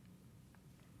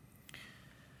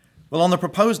 Well, on the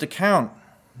proposed account,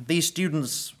 these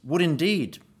students would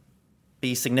indeed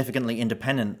be significantly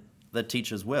independent of their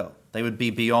teacher's will. They would be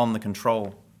beyond the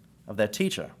control of their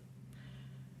teacher.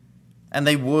 And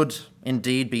they would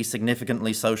indeed be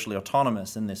significantly socially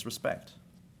autonomous in this respect.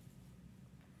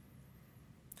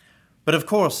 But of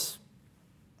course,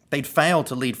 they'd fail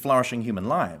to lead flourishing human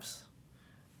lives,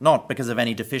 not because of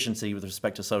any deficiency with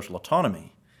respect to social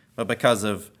autonomy, but because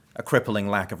of a crippling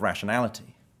lack of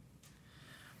rationality.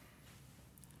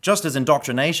 Just as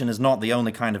indoctrination is not the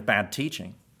only kind of bad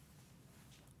teaching,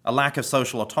 a lack of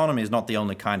social autonomy is not the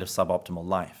only kind of suboptimal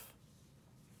life.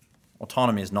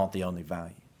 Autonomy is not the only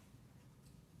value.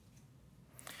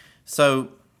 So,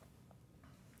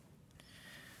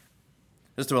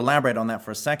 just to elaborate on that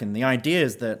for a second, the idea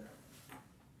is that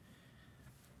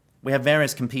we have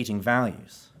various competing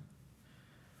values.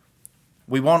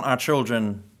 We want our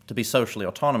children to be socially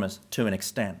autonomous to an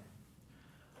extent.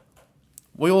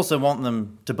 We also want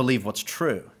them to believe what's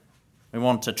true. We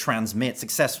want to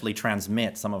successfully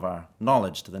transmit some of our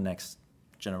knowledge to the next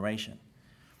generation.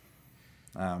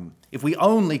 If we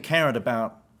only cared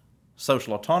about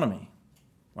social autonomy,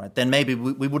 right, then maybe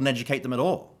we wouldn't educate them at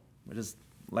all. We just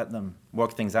let them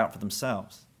work things out for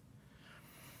themselves.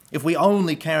 If we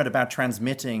only cared about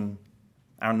transmitting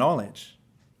our knowledge,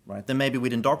 right, then maybe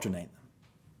we'd indoctrinate them.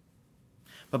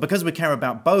 But because we care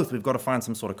about both, we've got to find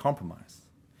some sort of compromise.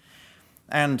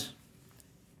 And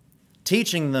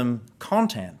teaching them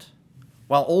content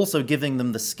while also giving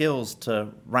them the skills to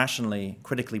rationally,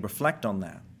 critically reflect on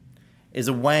that is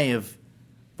a way of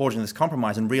forging this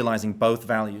compromise and realizing both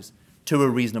values to a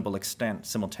reasonable extent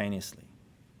simultaneously.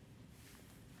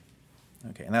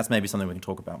 Okay, and that's maybe something we can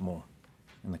talk about more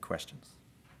in the questions.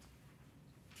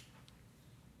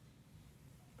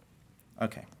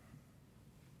 Okay.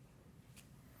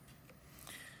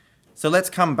 So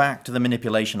let's come back to the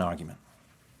manipulation argument.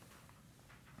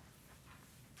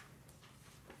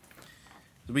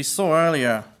 As we saw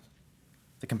earlier,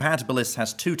 the compatibilist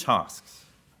has two tasks.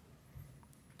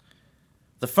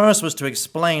 The first was to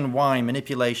explain why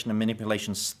manipulation and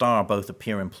manipulation star both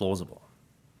appear implausible.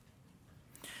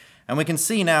 And we can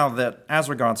see now that as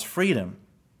regards freedom,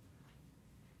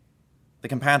 the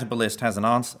compatibilist has an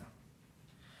answer,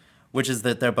 which is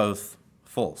that they're both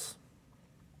false.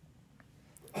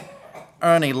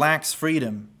 Ernie lacks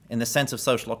freedom in the sense of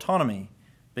social autonomy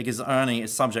because Ernie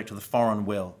is subject to the foreign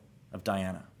will of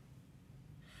Diana.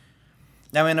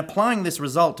 Now, in applying this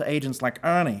result to agents like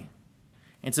Ernie,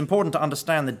 it's important to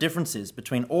understand the differences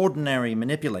between ordinary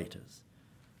manipulators,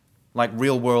 like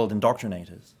real-world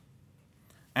indoctrinators,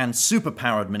 and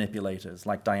superpowered manipulators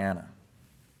like Diana.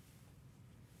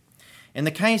 In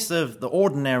the case of the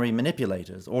ordinary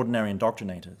manipulators, ordinary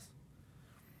indoctrinators,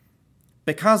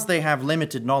 because they have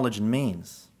limited knowledge and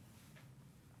means,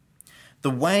 the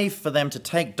way for them to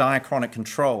take diachronic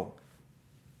control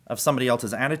of somebody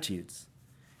else's attitudes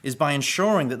is by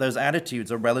ensuring that those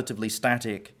attitudes are relatively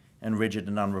static and rigid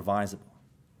and unrevisable.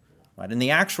 Right? In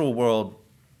the actual world,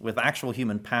 with actual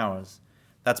human powers,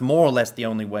 that's more or less the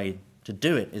only way to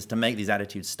do it, is to make these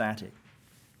attitudes static.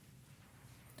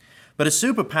 But a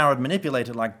superpowered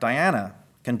manipulator like Diana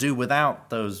can do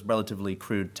without those relatively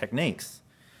crude techniques.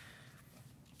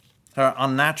 Her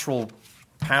unnatural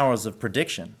powers of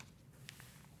prediction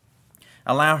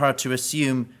allow her to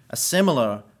assume a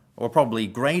similar or probably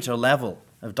greater level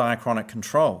of diachronic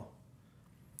control,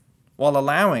 while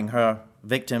allowing her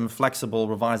victim flexible,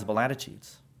 revisable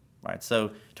attitudes. Right?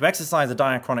 So to exercise a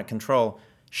diachronic control,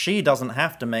 she doesn't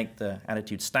have to make the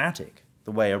attitude static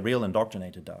the way a real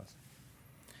indoctrinator does,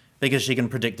 because she can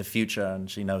predict the future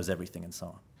and she knows everything and so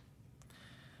on.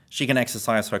 She can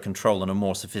exercise her control in a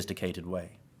more sophisticated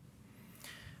way.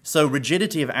 So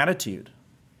rigidity of attitude,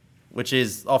 which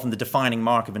is often the defining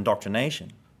mark of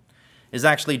indoctrination, is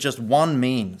actually just one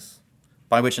means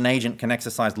by which an agent can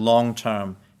exercise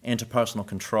long-term interpersonal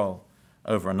control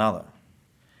over another.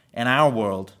 In our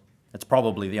world, it's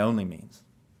probably the only means.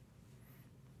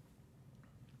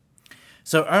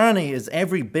 So Ernie is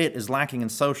every bit as lacking in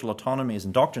social autonomy as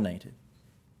indoctrinated,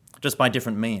 just by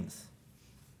different means.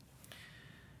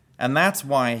 And that's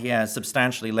why he has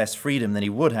substantially less freedom than he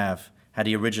would have had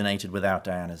he originated without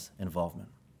Diana's involvement.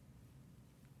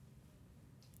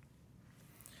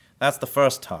 That's the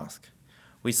first task.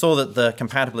 We saw that the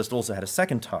compatibilist also had a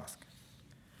second task,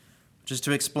 which is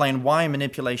to explain why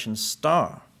manipulation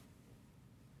star,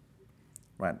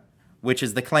 right, which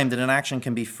is the claim that an action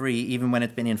can be free even when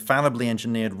it's been infallibly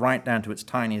engineered right down to its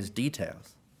tiniest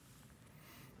details.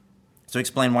 To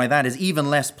explain why that is even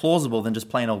less plausible than just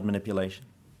plain old manipulation.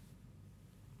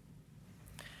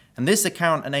 And this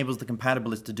account enables the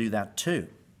compatibilist to do that too.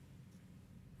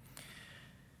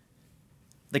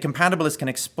 The compatibilist can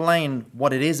explain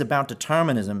what it is about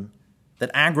determinism that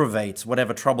aggravates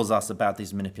whatever troubles us about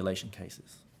these manipulation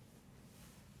cases.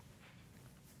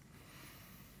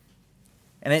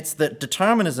 And it's that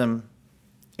determinism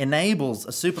enables a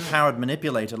superpowered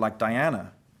manipulator like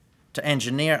Diana to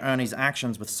engineer Ernie's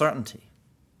actions with certainty.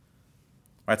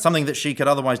 Right? Something that she could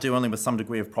otherwise do only with some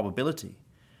degree of probability.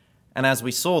 And as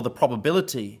we saw, the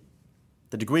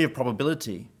degree of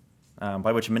probability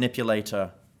by which a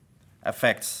manipulator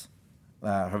affects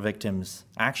her victim's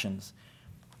actions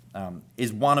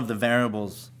is one of the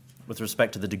variables with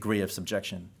respect to the degree of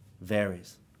subjection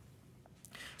varies.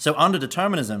 So under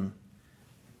determinism,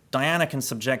 Diana can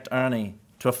subject Ernie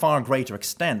to a far greater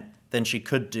extent than she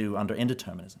could do under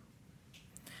indeterminism.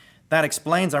 That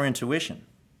explains our intuition,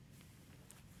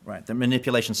 right, that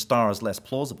manipulation star is less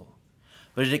plausible.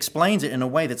 But it explains it in a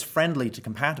way that's friendly to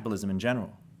compatibilism in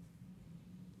general.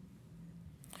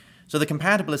 So the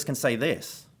compatibilist can say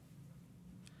this: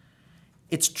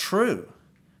 it's true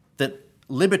that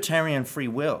libertarian free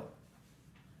will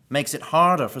makes it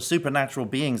harder for supernatural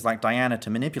beings like Diana to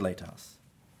manipulate us.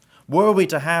 Were we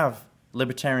to have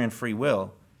libertarian free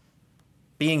will,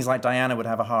 beings like Diana would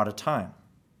have a harder time.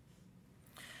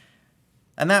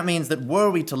 And that means that were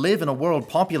we to live in a world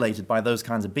populated by those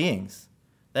kinds of beings,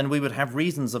 then we would have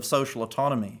reasons of social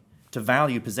autonomy to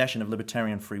value possession of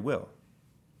libertarian free will.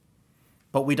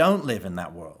 But we don't live in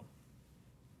that world.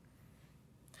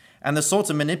 And the sorts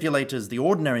of manipulators, the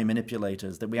ordinary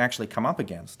manipulators that we actually come up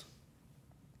against,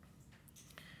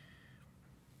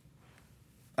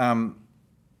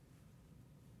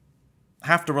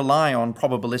 have to rely on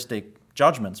probabilistic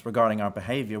judgments regarding our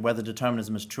behavior, whether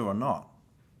determinism is true or not,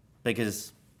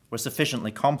 because we're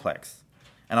sufficiently complex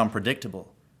and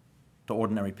unpredictable to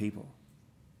ordinary people.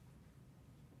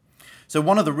 So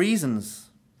one of the reasons,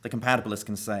 the compatibilist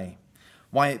can say,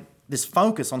 why this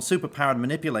focus on superpowered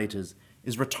manipulators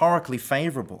is rhetorically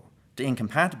favorable to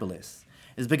incompatibilists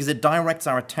is because it directs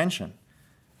our attention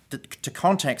to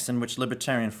contexts in which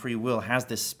libertarian free will has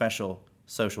this special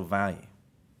social value.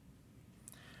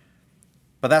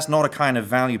 But that's not a kind of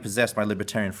value possessed by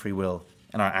libertarian free will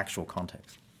in our actual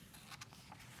context.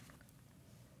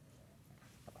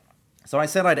 So I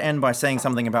said I'd end by saying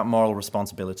something about moral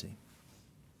responsibility.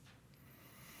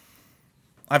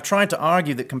 I've tried to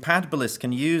argue that compatibilists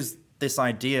can use this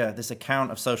idea, this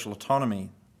account of social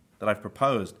autonomy that I've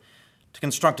proposed, to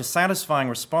construct a satisfying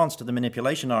response to the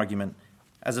manipulation argument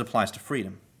as it applies to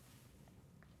freedom.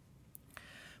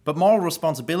 But moral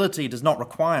responsibility does not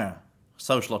require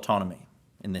social autonomy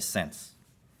in this sense.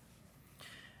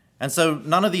 And so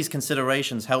none of these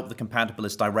considerations help the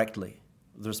compatibilist directly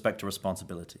with respect to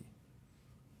responsibility.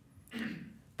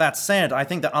 That said, I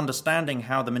think that understanding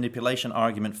how the manipulation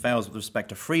argument fails with respect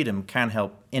to freedom can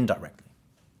help indirectly.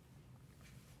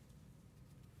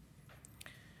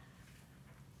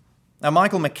 Now,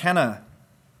 Michael McKenna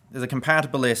is a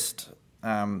compatibilist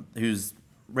who's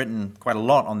written quite a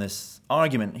lot on this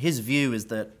argument. His view is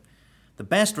that the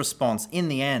best response in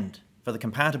the end for the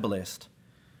compatibilist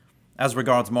as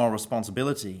regards moral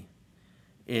responsibility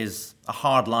is a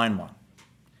hard line one.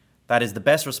 That is, the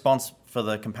best response for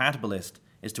the compatibilist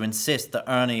is to insist that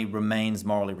Ernie remains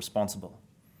morally responsible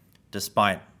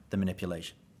despite the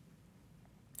manipulation.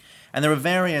 And there are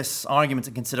various arguments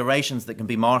and considerations that can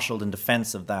be marshaled in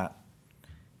defense of that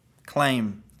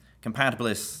claim.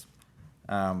 Compatibilists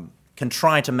can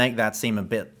try to make that seem a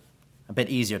bit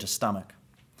easier to stomach.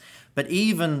 But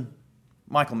even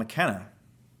Michael McKenna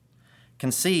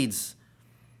concedes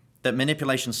that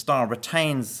manipulation star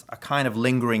retains a kind of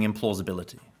lingering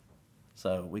implausibility.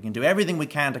 So we can do everything we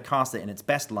can to cast it in its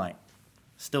best light,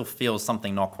 still feels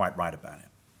something not quite right about it.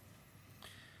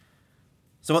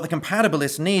 So what the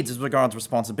compatibilist needs as regards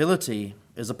responsibility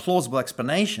is a plausible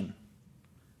explanation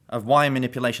of why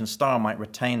manipulation star might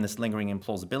retain this lingering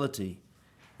implausibility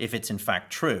if it's in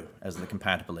fact true, as the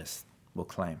compatibilist will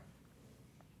claim.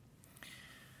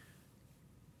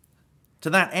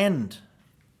 To that end,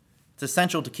 it's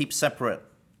essential to keep separate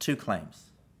two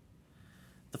claims.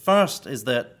 The first is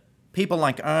that people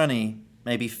like Ernie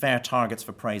may be fair targets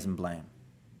for praise and blame.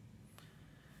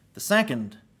 The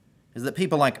second is that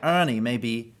people like Ernie may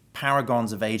be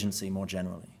paragons of agency more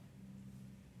generally.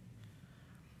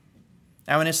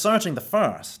 Now, in asserting the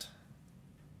first,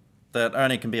 that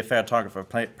Ernie can be a fair target for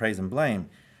praise and blame,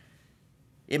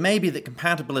 it may be that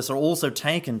compatibilists are also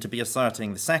taken to be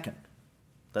asserting the second,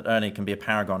 that Ernie can be a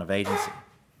paragon of agency.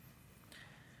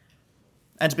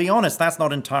 And to be honest, that's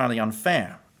not entirely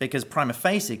unfair, because prima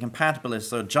facie,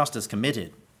 compatibilists are just as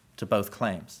committed to both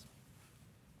claims.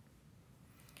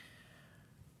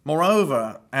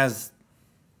 Moreover, as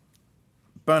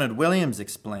Bernard Williams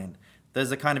explained,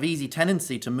 there's a kind of easy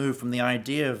tendency to move from the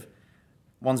idea of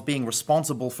one's being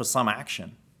responsible for some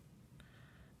action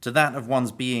to that of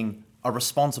one's being a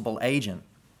responsible agent,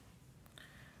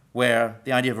 where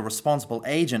the idea of a responsible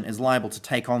agent is liable to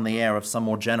take on the air of some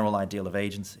more general ideal of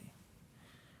agency.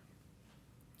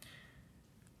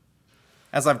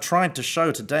 As I've tried to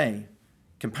show today,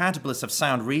 compatibilists have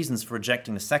sound reasons for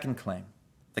rejecting the second claim,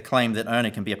 the claim that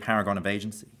Ernie can be a paragon of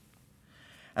agency.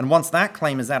 And once that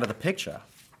claim is out of the picture,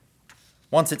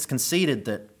 once it's conceded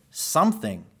that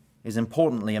something is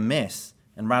importantly amiss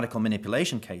in radical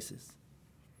manipulation cases,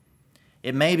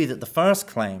 it may be that the first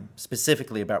claim,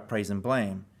 specifically about praise and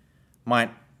blame,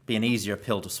 might be an easier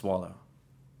pill to swallow.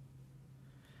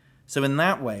 So in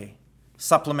that way,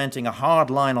 supplementing a hard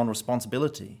line on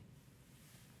responsibility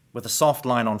with a soft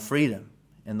line on freedom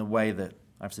in the way that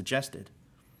I've suggested,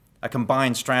 a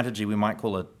combined strategy we might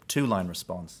call a two-line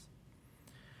response,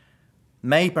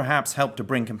 may perhaps help to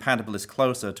bring compatibilists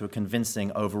closer to a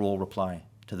convincing overall reply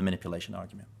to the manipulation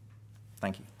argument.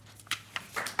 Thank you.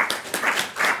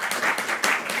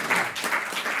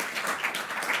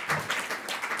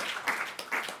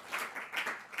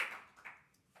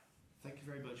 Thank you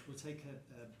very much. We'll take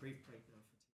a brief break now.